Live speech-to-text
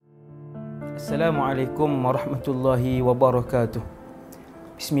Assalamualaikum warahmatullahi wabarakatuh.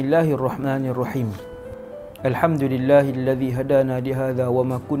 Bismillahirrahmanirrahim. Alhamdulillahilladzi hadana lihadza wa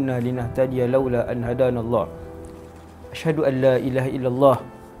ma kunna linahtadiya laula an hadana Allah. Asyhadu an la ilaha illallah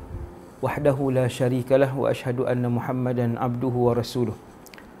wahdahu la syarikalah wa asyhadu anna Muhammadan abduhu wa rasuluh.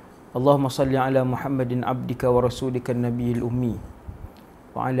 Allahumma salli ala Muhammadin abdika wa rasulika an-nabiyil ummi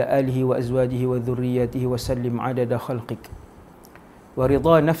wa ala alihi wa azwajihi wa dhurriyyatihi wa sallim adada khalqik wa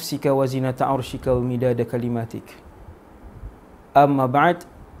ridha nafsika wa zinata arshika wa midada kalimatik. Amma ba'd.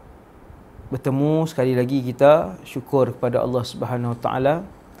 Bertemu sekali lagi kita, syukur kepada Allah Subhanahu Wa Taala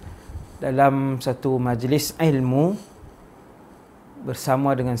dalam satu majlis ilmu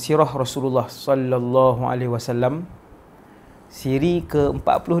bersama dengan Sirah Rasulullah sallallahu alaihi wasallam, siri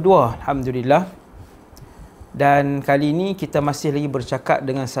ke-42, alhamdulillah. Dan kali ini kita masih lagi bercakap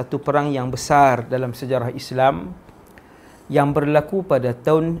dengan satu perang yang besar dalam sejarah Islam yang berlaku pada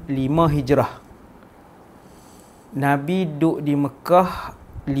tahun 5 Hijrah. Nabi duduk di Mekah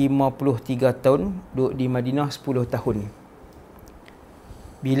 53 tahun, duduk di Madinah 10 tahun.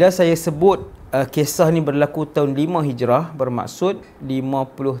 Bila saya sebut kisah ni berlaku tahun 5 Hijrah, bermaksud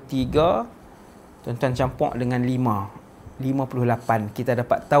 53 tuan-tuan campur dengan 58. Kita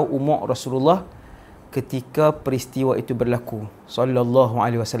dapat tahu umur Rasulullah ketika peristiwa itu berlaku sallallahu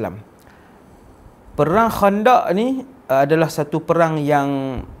alaihi wasallam. Perang Khandaq ni adalah satu perang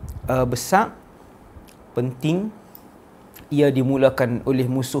yang besar, penting. Ia dimulakan oleh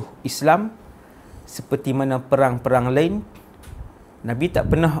musuh Islam seperti mana perang-perang lain. Nabi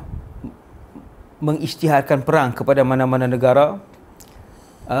tak pernah mengisytiharkan perang kepada mana-mana negara.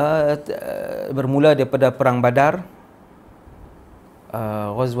 Bermula daripada perang Badar,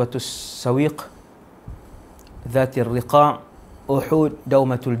 Ghazwatus Sawiq, Dhatir Riqa', Uhud,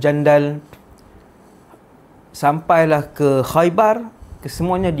 Daumatul Jandal, sampailah ke Khaybar,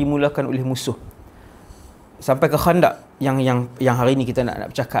 kesemuanya dimulakan oleh musuh. Sampai ke Khandaq yang hari ni kita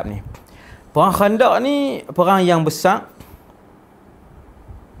nak bercakap ni. Perang Khandaq ni perang yang besar,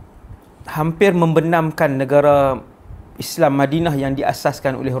 hampir membenamkan negara Islam Madinah yang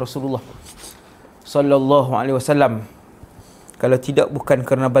diasaskan oleh Rasulullah sallallahu alaihi wasallam. Kalau tidak bukan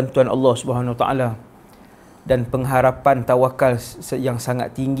kerana bantuan Allah Subhanahu Wa Taala dan pengharapan tawakal yang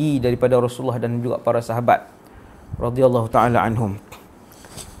sangat tinggi daripada Rasulullah dan juga para sahabat radhiyallahu taala anhum.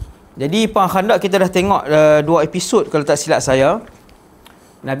 Jadi perang Khandaq kita dah tengok 2 episod kalau tak silap saya.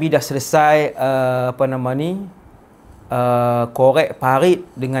 Nabi dah selesai korek parit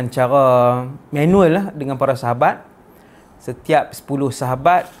dengan cara manual lah dengan para sahabat. Setiap 10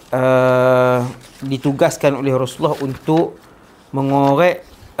 sahabat ditugaskan oleh Rasulullah untuk mengorek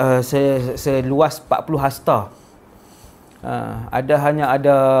seluas 40 hasta. Hanya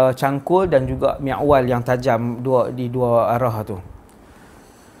ada cangkul dan juga mi'wal yang tajam di dua arah tu.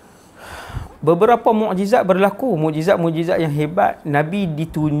 Beberapa mukjizat berlaku, mukjizat yang hebat. Nabi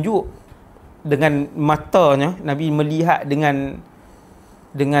ditunjuk dengan matanya, Nabi melihat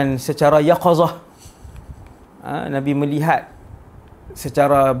dengan secara yaqazah. Nabi melihat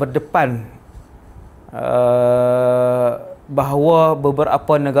secara berdepan bahawa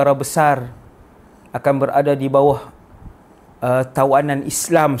beberapa negara besar akan berada di bawah tawanan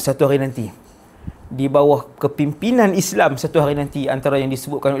Islam satu hari nanti, di bawah kepimpinan Islam satu hari nanti. Antara yang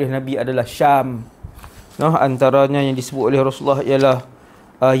disebutkan oleh Nabi adalah Syam, antaranya yang disebut oleh Rasulullah ialah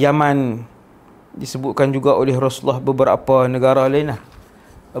Yaman. Disebutkan juga oleh Rasulullah beberapa negara lain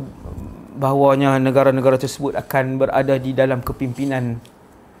bahawanya negara-negara tersebut akan berada di dalam kepimpinan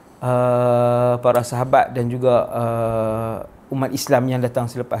para sahabat dan juga umat Islam yang datang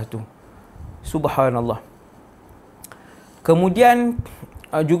selepas itu. Subhanallah. Kemudian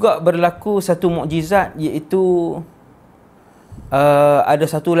juga berlaku satu mukjizat, iaitu ada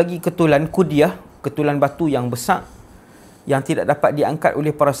satu lagi ketulan Qudiyah, ketulan batu yang besar yang tidak dapat diangkat oleh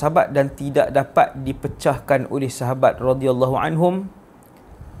para sahabat dan tidak dapat dipecahkan oleh sahabat radhiyallahu anhum.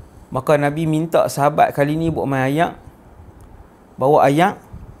 Maka Nabi minta sahabat kali ni buat main ayak, bawa ayak,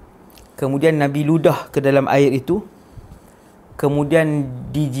 kemudian Nabi ludah ke dalam air itu, kemudian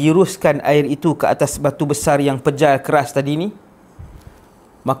dijiruskan air itu ke atas batu besar yang pejal keras tadi ni.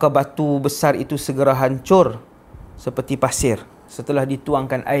 Maka batu besar itu segera hancur seperti pasir setelah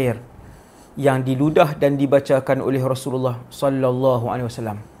dituangkan air yang diludah dan dibacakan oleh Rasulullah sallallahu alaihi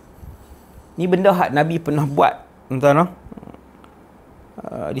wasallam. Ni benda hak Nabi pernah buat, tuan-tuan.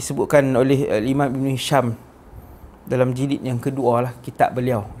 Disebutkan oleh Imam Ibn Hisham dalam jilid yang kedua lah kitab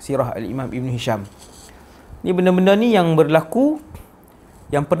beliau, Sirah Al-Imam Ibn Hisham. Ni benda-benda ni yang berlaku,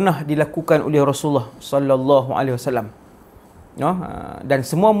 yang pernah dilakukan oleh Rasulullah sallallahu alaihi wasallam. Dan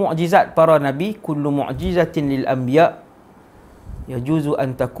semua mukjizat para nabi, kullu mu'jizatin lil anbiya yajuzu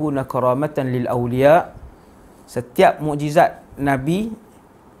an takuna karamatan lil awliya. Setiap mukjizat Nabi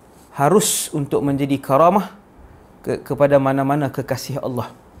harus untuk menjadi karamah kepada mana-mana kekasih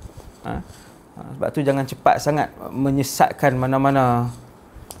Allah. Sebab tu jangan cepat sangat menyesatkan mana-mana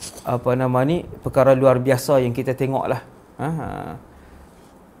perkara luar biasa yang kita tengok lah.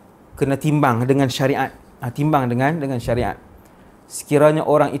 Kena timbang dengan syariat. Timbang dengan syariat. Sekiranya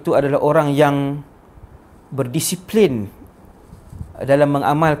orang itu adalah orang yang berdisiplin dalam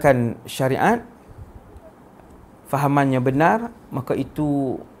mengamalkan syariat, fahamannya benar, maka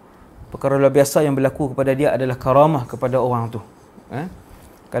itu perkara luar biasa yang berlaku kepada dia adalah karamah kepada orang tu.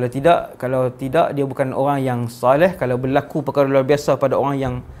 Kalau tidak dia bukan orang yang soleh. Kalau berlaku perkara luar biasa pada orang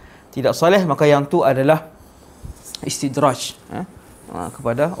yang tidak soleh, maka yang tu adalah istidraj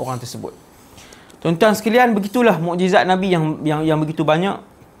kepada orang tersebut. Tuan-tuan sekalian, begitulah mukjizat Nabi yang begitu banyak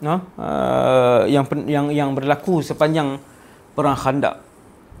yang berlaku sepanjang perang Khandaq.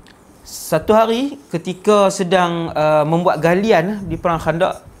 Satu hari ketika sedang membuat galian di perang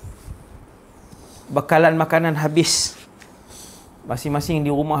Khandaq, bekalan makanan habis. Masing-masing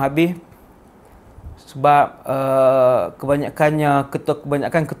di rumah habis. Sebab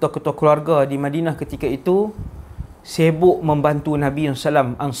kebanyakan ketua-ketua keluarga di Madinah ketika itu sibuk membantu Nabi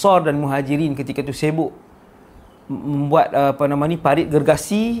SAW. Ansar dan Muhajirin ketika itu sibuk membuat parit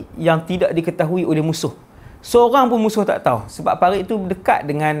gergasi yang tidak diketahui oleh musuh. Seorang pun musuh tak tahu. Sebab parit itu dekat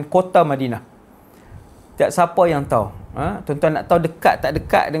dengan kota Madinah. Tak siapa yang tahu. Tuan-tuan nak tahu dekat tak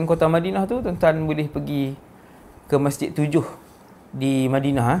dekat dengan kota Madinah tu, tuan-tuan boleh pergi ke Masjid 7 di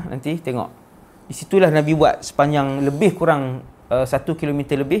Madinah. Nanti tengok. Di situlah Nabi buat sepanjang lebih kurang 1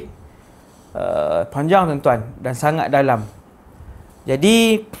 kilometer lebih. Panjang tuan-tuan dan sangat dalam.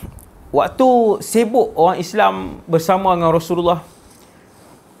 Jadi waktu sibuk orang Islam bersama dengan Rasulullah,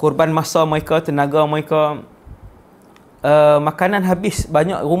 korban masa mereka, tenaga mereka, makanan habis,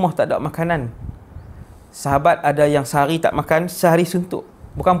 banyak rumah tak ada makanan. Sahabat ada yang sehari tak makan, sehari suntuk.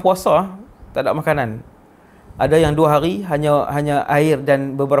 Bukan puasa, tak ada makanan. Ada yang 2 hari hanya air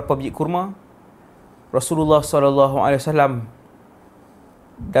dan beberapa biji kurma. Rasulullah SAW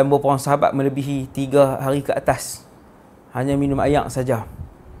dan beberapa orang sahabat melebihi 3 hari ke atas hanya minum air saja.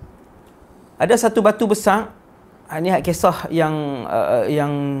 Ada satu batu besar. Ini kisah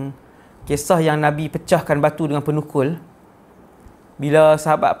yang Nabi pecahkan batu dengan penukul. Bila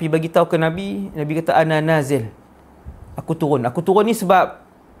sahabat pergi bagi tahu ke Nabi, Nabi kata ana nazil. Aku turun. Aku turun ni sebab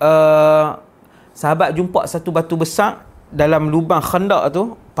sahabat jumpa satu batu besar dalam lubang khandak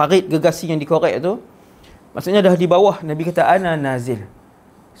tu, parit gergasi yang dikorek tu. Maksudnya dah di bawah. Nabi kata ana nazil.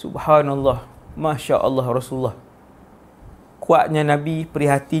 Subhanallah. Masya Allah Rasulullah. Kuatnya Nabi,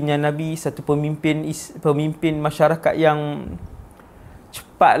 prihatinnya Nabi, satu pemimpin masyarakat yang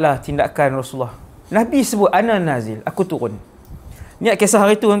cepatlah tindakan Rasulullah. Nabi sebut ana nazil, aku turun. Ni kisah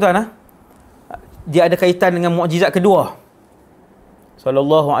hari tu tuan-tuan. Dia ada kaitan dengan mukjizat kedua.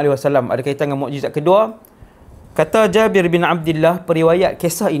 Sallallahu alaihi wasallam ada kaitan dengan mukjizat kedua. Kata Jabir bin Abdullah periwayat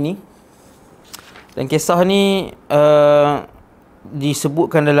kisah ini. Dan kisah ni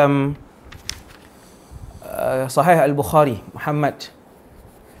disebutkan dalam Sahih Al-Bukhari, Muhammad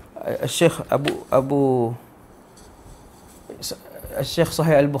Syekh Syekh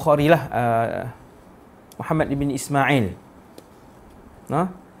Sahih Al-Bukhari lah, Muhammad ibn Ismail,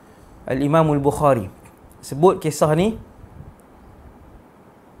 Al-Imam Al-Bukhari sebut kisah ni,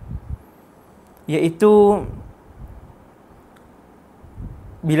 iaitu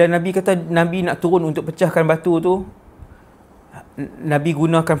bila Nabi kata Nabi nak turun untuk pecahkan batu tu, Nabi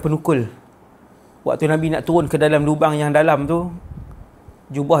gunakan penukul. Waktu Nabi nak turun ke dalam lubang yang dalam tu,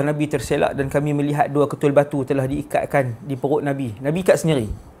 jubah Nabi terselak dan kami melihat 2 ketul batu telah diikatkan di perut Nabi. Nabi ikat sendiri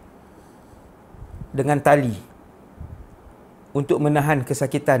dengan tali untuk menahan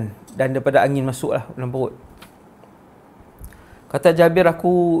kesakitan dan daripada angin masuklah dalam perut. Kata Jabir,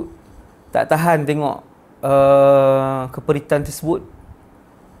 aku tak tahan tengok keperitan tersebut.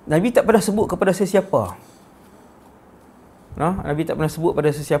 Nabi tak pernah sebut kepada sesiapa. Nabi tak pernah sebut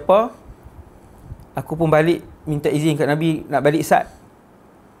pada sesiapa. Aku pun balik minta izin kat Nabi, nak balik Sa'd.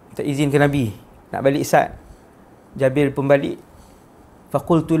 Minta izin ke Nabi, nak balik Sa'd. Jabir pun balik.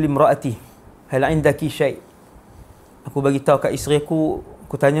 Faqultu limraati hal indaki syai'. Aku bagi tahu kat isteri aku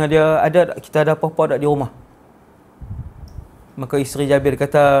tanya dia, kita ada apa-apa tak di rumah? Maka isteri Jabir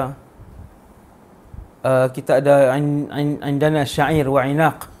kata, kita ada indana sya'ir wa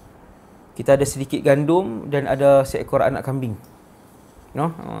inaq. Kita ada sedikit gandum dan ada seekor anak kambing.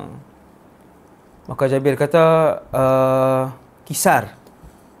 Maka Jabir kata, kisar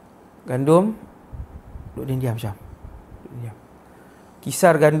gandum, diam.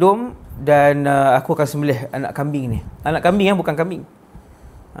 Kisar gandum dan aku akan sembelih anak kambing ni. Anak kambing bukan kambing.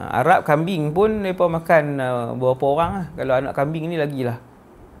 Arab kambing pun mereka makan berapa orang lah. Kalau anak kambing ni lagilah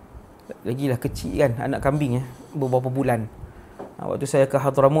kecil kan, anak kambing beberapa bulan. Waktu saya ke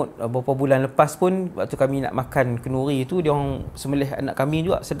Hadramut beberapa bulan lepas pun, waktu kami nak makan kenuri tu, dia orang sembelih anak kambing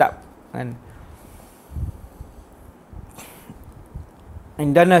juga, sedap kan.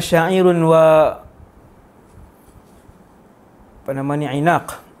 Indana syairun wa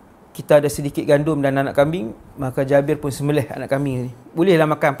inaq. Kita ada sedikit gandum dan anak kambing, maka Jabir pun sembelih anak kambing ni. Bolehlah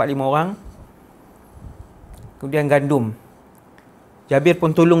makan 4-5 orang. Kemudian gandum. Jabir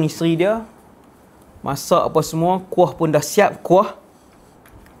pun tolong isteri dia masak apa semua, kuah pun dah siap, kuah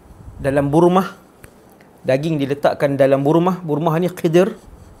dalam burmah. Daging diletakkan dalam burmah. Burmah ni qidr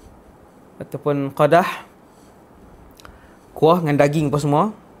ataupun qadah. Kuah dengan daging apa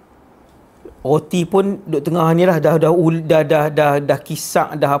semua. Roti pun duduk tengah ni lah, dah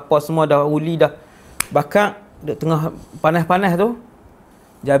kisak, dah apa semua, dah uli, dah bakar, duduk tengah panas-panas tu.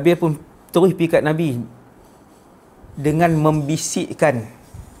 Jabir pun terus pergi kat Nabi dengan membisikkan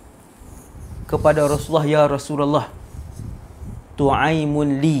kepada Rasulullah, ya Rasulullah,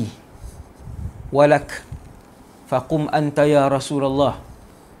 tu'aimun li walak faqum anta ya Rasulullah,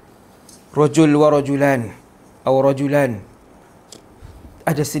 rajul wa rajulan atau rajulan.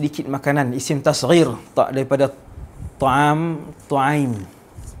 Ada sedikit makanan, isim tasghir, tak daripada tu'aim.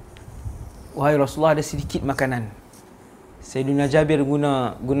 Wahai Rasulullah, ada sedikit makanan. Sayyidina Jabir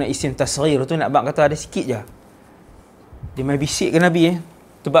guna isim tasghir tu, nak bak kata ada sikit je. Dia main bisik ke Nabi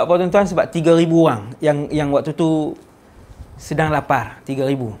Sebab apa tuan-tuan? Sebab 3,000 orang yang waktu tu sedang lapar.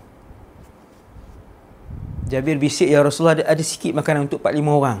 3,000. Jabir bisik, ya Rasulullah, ada sikit makanan untuk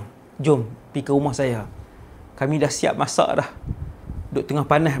 4-5 orang. Jom pergi ke rumah saya. Kami dah siap masak dah. Duduk tengah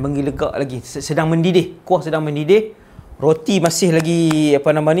panas, menggelegak lagi. Sedang mendidih. Kuah sedang mendidih. Roti masih lagi,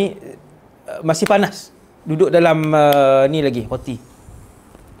 masih panas. Duduk dalam ni lagi, roti.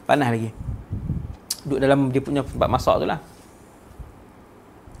 Panas lagi. Duduk dalam dia punya tempat masak tu lah.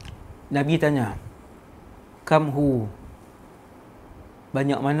 Nabi tanya, kamhu,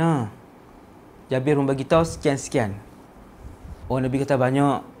 banyak mana? Jabir pun bagi tahu sekian-sekian. Nabi kata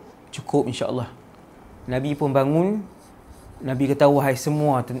banyak, cukup insya-Allah. Nabi pun bangun. Nabi kata, wahai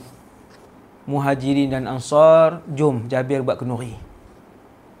semua Muhajirin dan Ansar, jom Jabir buat kenuri.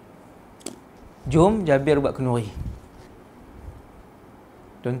 Jom Jabir buat kenuri.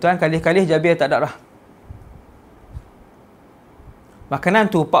 Tuan-tuan, kalih-kalih Jabir tak ada dah. Makanan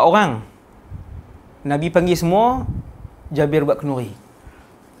tu 4 orang. Nabi panggil semua, Jabir buat kenuri.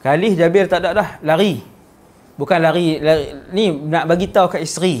 Kalih Jabir tak ada dah, lari. Bukan lari ni nak bagi tahu kat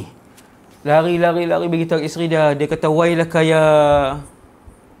isteri. Lari bagi tahu kat isteri dia. Dia kata, wailaka ya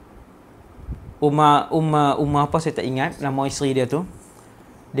Umma apa saya tak ingat nama isteri dia tu.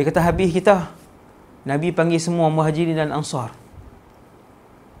 Dia kata, habis kita. Nabi panggil semua Muhajirin dan Ansar.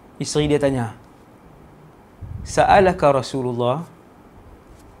 Isteri dia tanya, sa'alaka Rasulullah,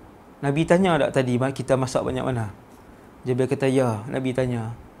 Nabi tanya tak tadi kita masak banyak mana? Jabir kata, ya, Nabi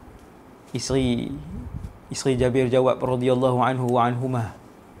tanya. Isteri Jabir jawab, radhiyallahu anhu wa anhumah.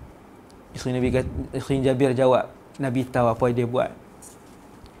 Isteri Jabir jawab, Nabi tahu apa dia buat.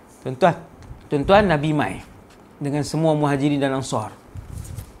 Tuan-tuan, Nabi mai dengan semua Muhajirin dan Ansar.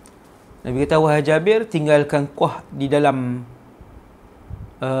 Nabi kata, wahai Jabir, tinggalkan kuah di dalam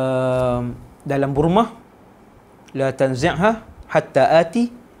burmah, la tanzi'ha hatta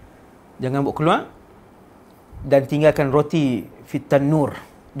ati, jangan buat keluar, dan tinggalkan roti fit tanur.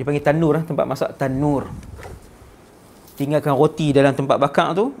 Dia panggil tanur, tempat masak tanur. Tinggalkan roti dalam tempat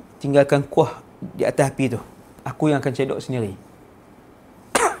bakar tu, tinggalkan kuah di atas api tu. Aku yang akan cedok sendiri.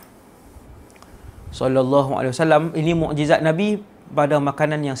 Sallallahu alaihi wasallam. Ini mukjizat Nabi pada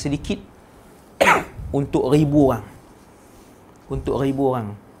makanan yang sedikit untuk 1,000 orang. Untuk 1,000 orang.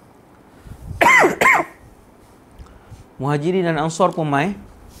 Muhajirin dan Ansar pun mai.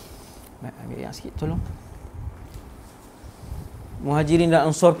 Ambil yang sikit, tolong. Muhajirin dan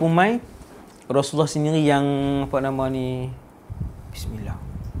Ansar pun mai. Rasulullah sendiri yang Bismillah.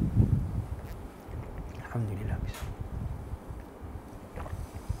 Alhamdulillah.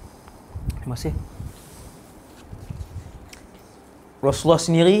 Terima kasih. Rasulullah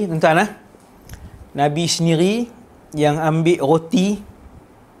sendiri, tuan-tuan, Nabi sendiri yang ambil roti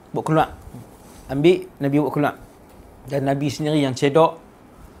buat keluar. Nabi buat keluar. Dan Nabi sendiri yang cedok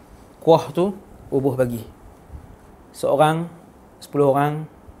kuah tu, bubuh bagi. Seorang, 10 orang,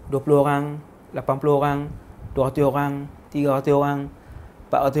 20 orang, 80 orang, 200 orang, 300 orang,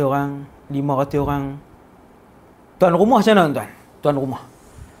 400 orang, 500 orang. Tuan rumah macam mana, tuan? Tuan rumah.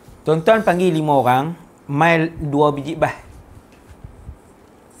 Tuan-tuan panggil 5 orang, mail 2 biji bah.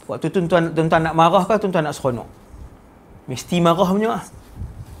 Waktu tu tuan-tuan nak marah ke tuan-tuan nak seronok? Mesti marah punya lah.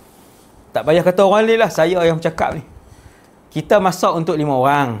 Tak payah kata orang lain lah, saya yang bercakap ni. Kita masak untuk 5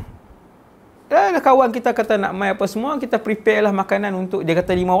 orang. Dan kawan kita kata nak mai apa semua, kita prepare lah makanan untuk, dia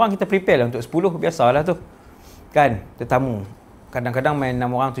kata 5 orang, kita prepare lah untuk 10, biasalah tu. Kan, tetamu. Kadang-kadang main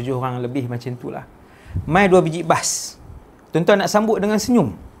 6 orang, 7 orang lebih macam tu lah. Mai 2 biji bas. Tuan-tuan nak sambut dengan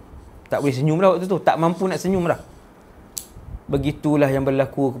senyum. Tak boleh senyum dah waktu tu, tak mampu nak senyum dah. Begitulah yang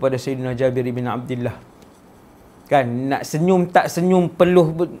berlaku kepada Sayyidina Jabir bin Abdullah. Kan, nak senyum tak senyum,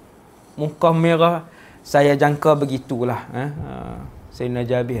 peluh muka merah, saya jangka begitulah. Sayyidina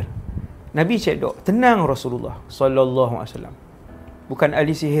Jabir. Nabi cakap, tenang Rasulullah sallallahu alaihi wasallam. Bukan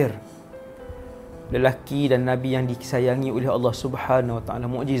ahli sihir. Lelaki dan Nabi yang disayangi oleh Allah Subhanahu wa taala,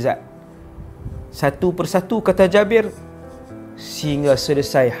 mukjizat. Satu persatu kata Jabir, sehingga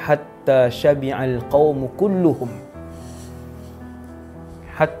selesai hatta syabi'al qaumu kulluhum.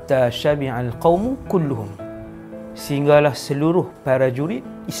 Hatta syabi'al qaumu kulluhum. Sehinggalah seluruh para jurid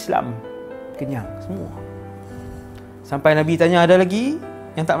Islam kenyang semua. Sampai Nabi tanya, ada lagi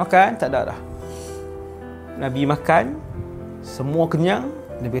yang tak makan? Tak ada dah. Nabi makan, semua kenyang.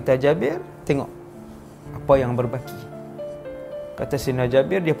 Nabi kata, Jabir, tengok apa yang berbaki. Kata Sayyidina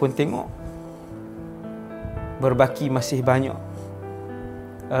Jabir, dia pun tengok, berbaki masih banyak.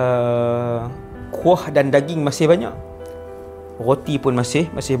 Kuah dan daging masih banyak. Roti pun masih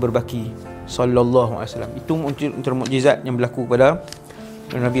berbaki. Sallallahu alaihi wasallam. Itu untuk mukjizat yang berlaku pada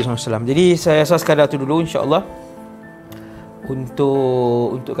Nabi SAW. Jadi saya rasa sekadar tu dulu, insya-Allah.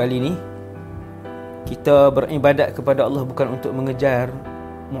 Untuk kali ni kita beribadat kepada Allah bukan untuk mengejar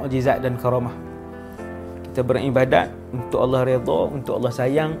mukjizat dan karamah. Kita beribadat untuk Allah redha, untuk Allah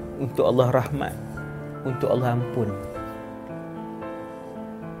sayang, untuk Allah rahmat, untuk Allah ampun.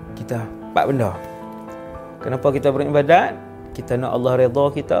 Kita 4 benda. Kenapa kita beribadat? Kita nak Allah redha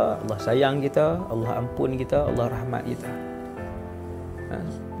kita, Allah sayang kita, Allah ampun kita, Allah rahmat kita.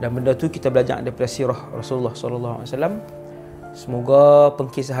 Dan benda tu kita belajar daripada sirah Rasulullah sallallahu alaihi wasallam. Semoga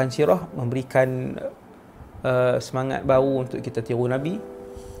pengkisahan sirah memberikan semangat baru untuk kita tiru Nabi,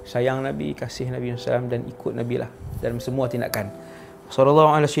 sayang Nabi, kasih Nabi SAW dan ikut Nabi lah dalam semua tindakan. Sallallahu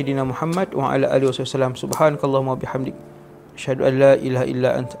ala sayyidina Muhammad wa ala alihi wasallam. Subhanakallahumma bihamdik, asyhadu an la ilaha illa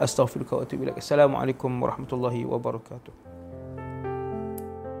anta, astaghfiruka wa atubu ilaik. Assalamualaikum warahmatullahi wabarakatuh.